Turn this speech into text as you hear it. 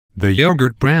The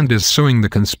yogurt brand is suing the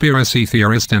conspiracy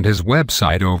theorist and his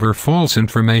website over false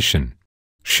information.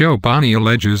 Chobani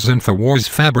alleges InfoWars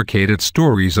fabricated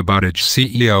stories about its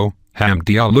CEO,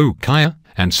 Hamdi Ulukaya,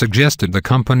 and suggested the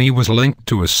company was linked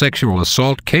to a sexual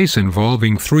assault case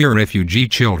involving 3 refugee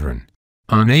children.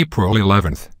 On April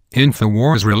 11,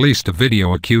 InfoWars released a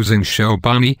video accusing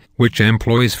Chobani, which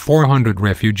employs 400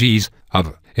 refugees,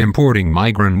 of importing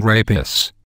migrant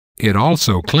rapists. It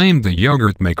also claimed the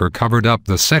yogurt maker covered up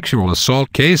the sexual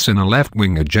assault case in a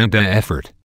left-wing agenda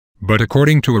effort. But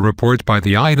according to a report by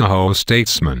the Idaho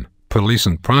Statesman, police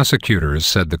and prosecutors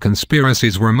said the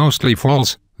conspiracies were mostly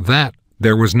false, that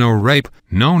there was no rape,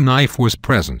 no knife was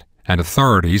present, and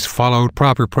authorities followed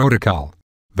proper protocol.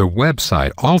 The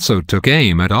website also took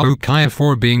aim at Ulukaya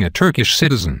for being a Turkish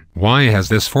citizen. Why has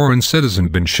this foreign citizen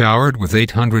been showered with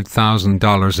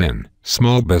 $800,000 in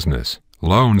small business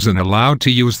loans and allowed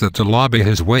to use that to lobby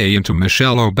his way into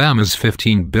Michelle Obama's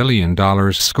 $15 billion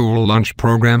school lunch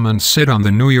program and sit on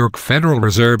the New York Federal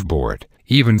Reserve Board,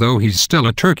 even though he's still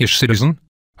a Turkish citizen?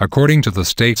 According to the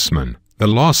Statesman, the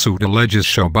lawsuit alleges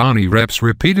Chobani reps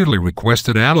repeatedly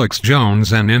requested Alex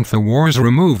Jones and InfoWars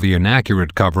remove the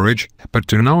inaccurate coverage, but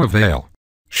to no avail.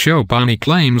 Chobani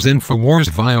claims InfoWars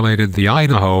violated the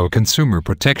Idaho Consumer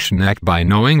Protection Act by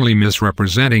knowingly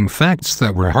misrepresenting facts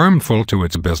that were harmful to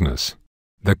its business.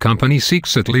 The company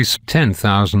seeks at least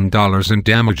 $10,000 in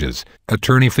damages,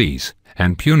 attorney fees,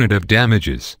 and punitive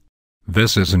damages.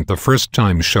 This isn't the first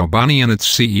time Chobani and its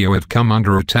CEO have come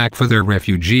under attack for their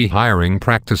refugee hiring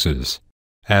practices.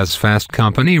 As Fast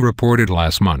Company reported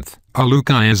last month,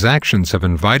 Ulukaya's actions have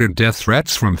invited death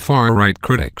threats from far-right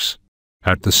critics.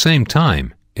 At the same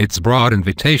time, its broad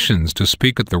invitations to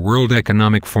speak at the World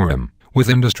Economic Forum, with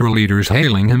industry leaders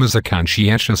hailing him as a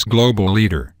conscientious global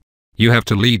leader. You have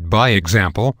to lead by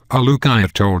example,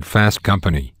 Ulukaya told Fast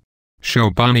Company.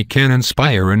 Chobani can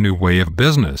inspire a new way of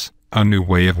business, a new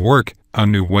way of work, a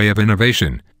new way of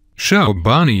innovation.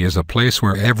 Chobani is a place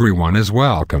where everyone is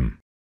welcome.